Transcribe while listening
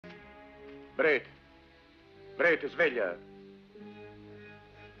Britt, Britt, sveglia.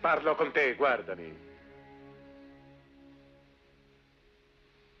 Parlo con te, guardami.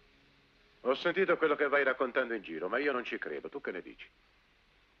 Ho sentito quello che vai raccontando in giro, ma io non ci credo. Tu che ne dici?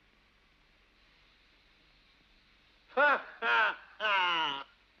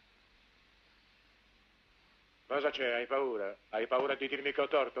 Cosa c'è? Hai paura? Hai paura di dirmi che ho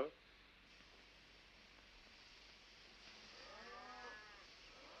torto?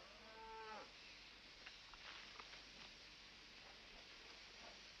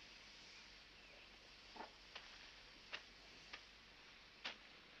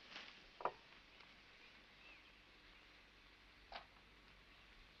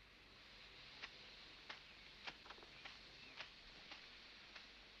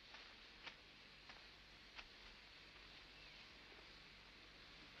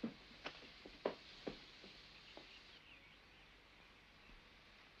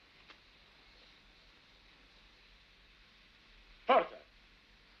 Forza!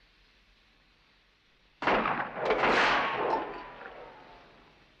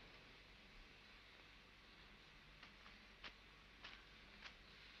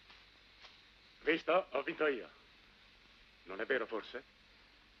 Visto? Ho vinto io. Non è vero, forse?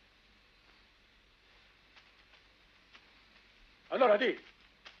 Allora di!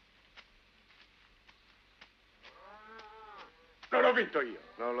 Non ho vinto io.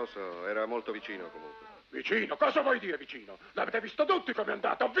 Non lo so, era molto vicino comunque. Vicino? Cosa vuoi dire vicino? L'avete visto tutti come è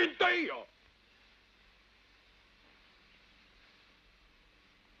andato? Ho vinto io!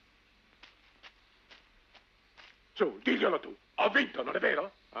 Su, diglielo tu. Ho vinto, non è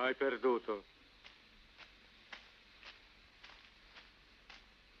vero? Hai perduto.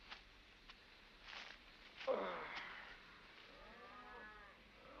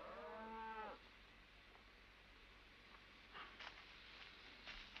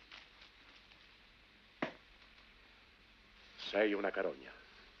 Sei una carogna.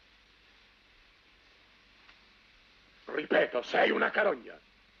 Ripeto, sei una carogna.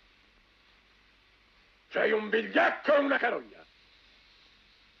 Sei un vigliacco e una carogna.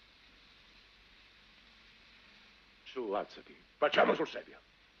 Su, alzati. Facciamo sul serio.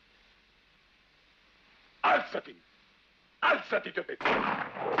 Alzati! Alzati, ti ho detto!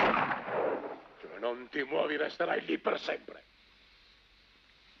 Se non ti muovi resterai lì per sempre.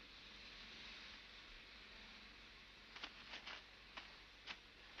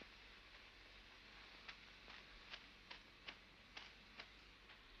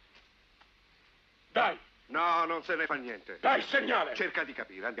 Dai! No, non se ne fa niente. Dai segnale! Cerca di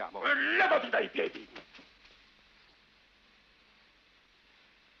capire, andiamo. Levati dai piedi!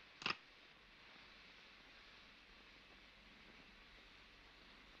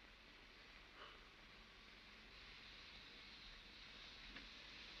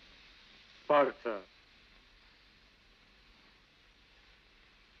 Forza!